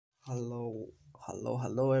Hello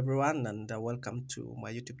everyone, and welcome to my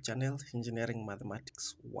YouTube channel,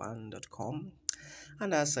 engineeringmathematics1.com.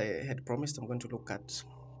 And as I had promised, I'm going to look at,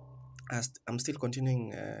 as I'm still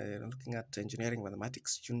continuing looking at engineering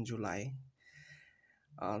mathematics June-July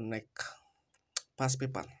Knec Past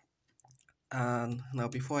paper. And now,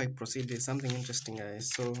 before I proceed, there's something interesting I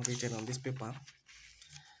saw written on this paper.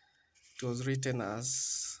 It was written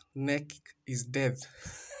as "Knec is death."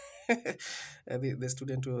 The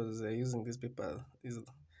student who was using this paper is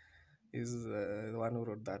the one who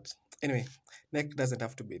wrote that. Anyway, Knec doesn't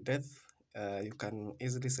have to be death. You can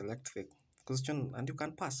easily select the question and you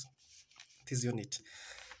can pass this unit.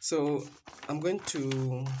 So I'm going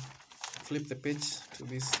to flip the page to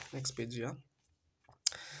this next page here.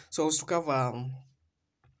 So I was to cover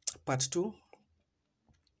part 2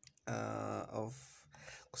 of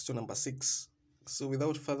question number 6. So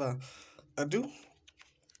without further ado,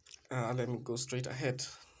 let me go straight ahead.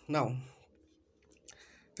 Now,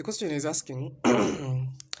 the question is asking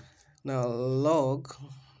now log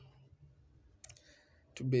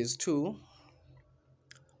to base 2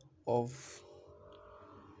 of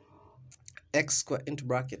x squared into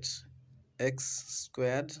bracket x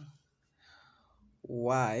squared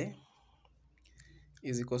y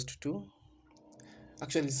is equals to 2.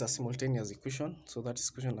 Actually, it's a simultaneous equation, so that is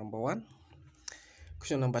question number 1.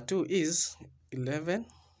 Question number 2 is 11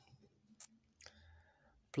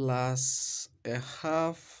 plus a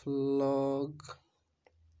half log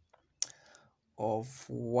of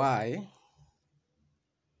y,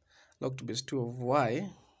 log to base 2 of y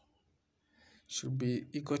should be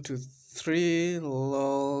equal to 3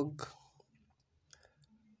 log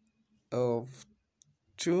of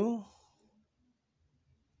 2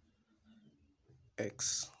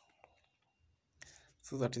 x.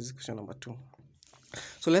 So that is equation number 2.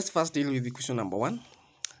 So let's first deal with equation number 1.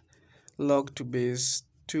 Log to base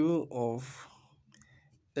 2 of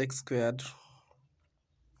x squared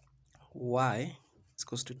y is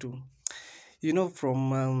equals to 2. You know,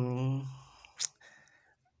 from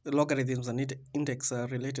logarithms and index are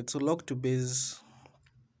related. So log of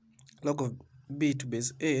b to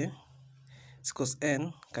base a is equals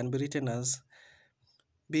n can be written as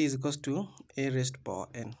b is equals to a raised to power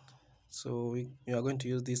n. So we are going to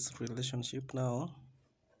use this relationship now.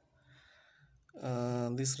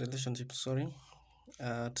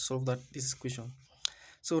 To solve this equation.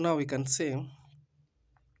 So now we can say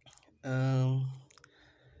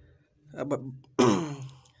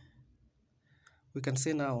we can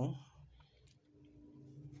say now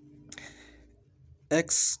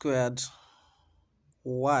x squared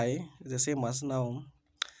y is the same as now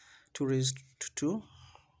 2 raised to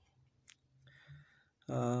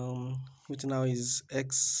 2, which now is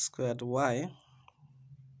x squared y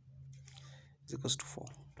is equals to 4.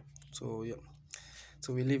 So yeah,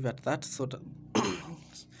 so we leave at that. So that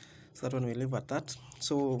when we leave at that,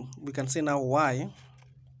 so we can say now y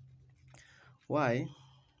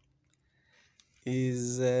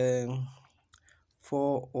is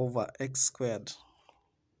 4 over x squared.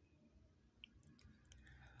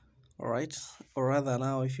 All right, or rather,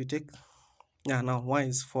 now if you take now y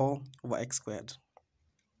is 4 over x squared.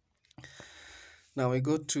 Now we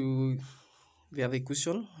go to the other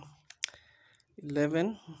equation.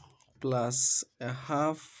 11 plus a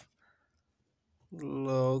half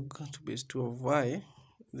log to base 2 of y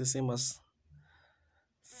is the same as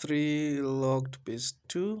 3 log to base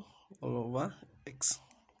 2 all over x.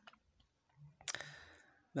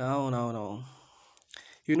 Now,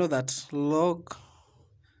 you know that log,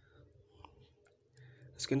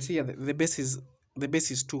 as you can see here, the base is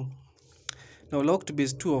 2. Now log to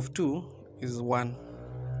base 2 of 2 is 1.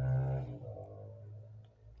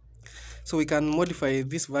 So we can modify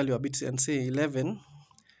this value a bit and say 11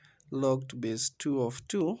 log to base 2 of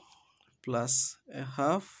 2 plus a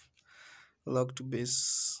half log to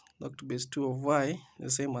base 2 of y, the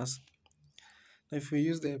same as, if we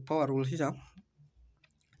use the power rule here,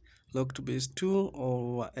 log to base 2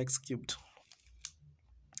 over x cubed.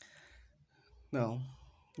 Now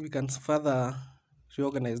we can further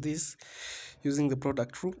reorganize this using the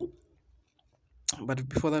product rule, but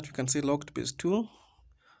before that we can say log to base 2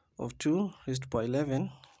 of 2 raised to power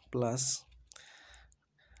 11 plus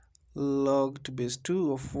log to base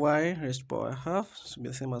 2 of y raised to power half should be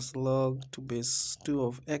the same as log to base 2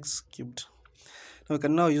 of x cubed. Now we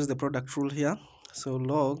can now use the product rule here. So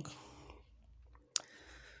log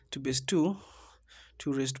to base 2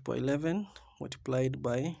 raised to power 11 multiplied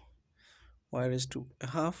by y raised to a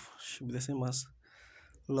half should be the same as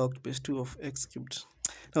log to base 2 of x cubed.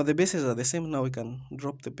 Now the bases are the same. Now we can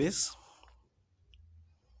drop the base.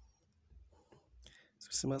 So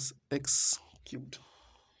same as x cubed.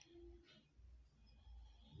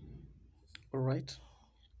 All right.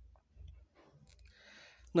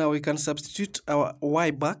 Now we can substitute our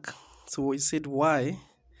y back. So we said y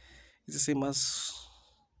is the same as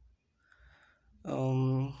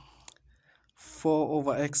 4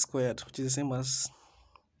 over x squared, which is the same as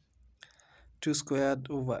 2 squared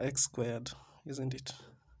over x squared, isn't it?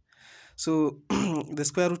 So the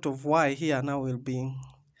square root of y here now will be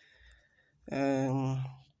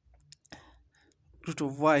root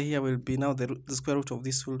of y here will be now the square root of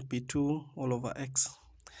this will be 2 all over x.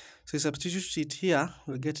 So you substitute it here,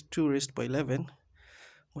 we'll get 2 raised by 11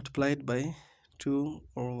 multiplied by 2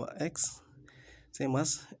 over x, same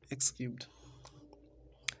as x cubed.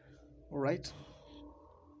 All right.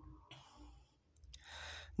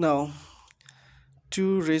 Now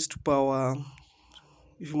 2 raised to power,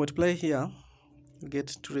 if you multiply here, you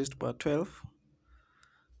get 2 raised to power 12,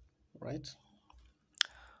 right,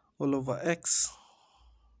 all over x,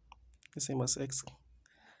 the same as x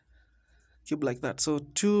cube, like that. So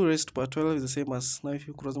 2 raised to power 12 is the same as, now if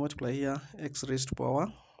you cross multiply here, x raised to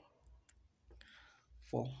power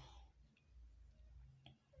 4.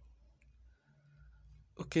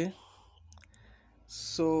 Okay,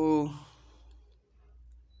 so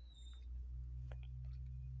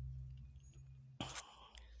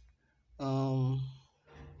now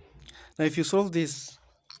if you solve this,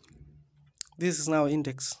 this is now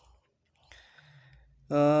index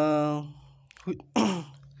 2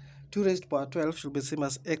 raised to power 12 should be the same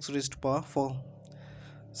as x raised to power 4.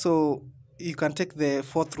 So you can take the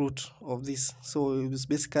fourth root of this, so it's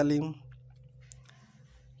basically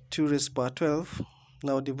 2 raised to power 12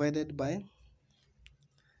 now divided by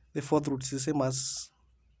the fourth root is the same as,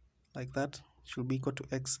 like that, should be equal to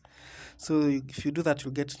x. So if you do that,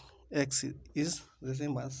 you'll get x is the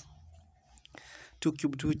same as 2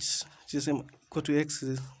 cubed, which is the same equal to x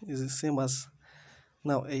is the same as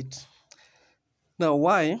now 8. Now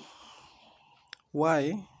y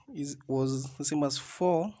was the same as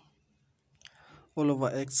 4 all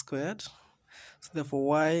over x squared. So therefore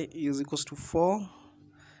y is equals to 4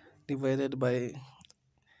 divided by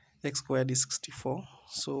x squared is 64.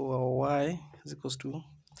 So our y is equals to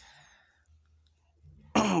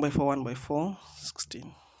by 4, 1 by 4,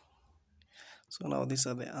 16. So now these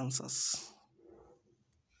are the answers.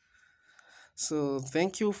 So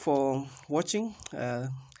thank you for watching.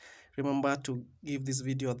 Remember to give this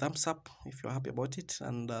video a thumbs up if you're happy about it,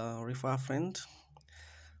 and refer a friend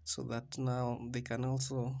so that now they can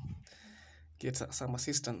also get some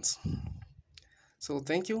assistance. So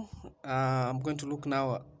thank you. I'm going to look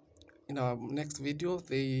now in our next video,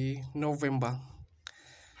 the November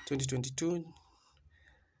 2022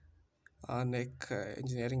 NEC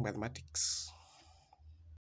Engineering Mathematics.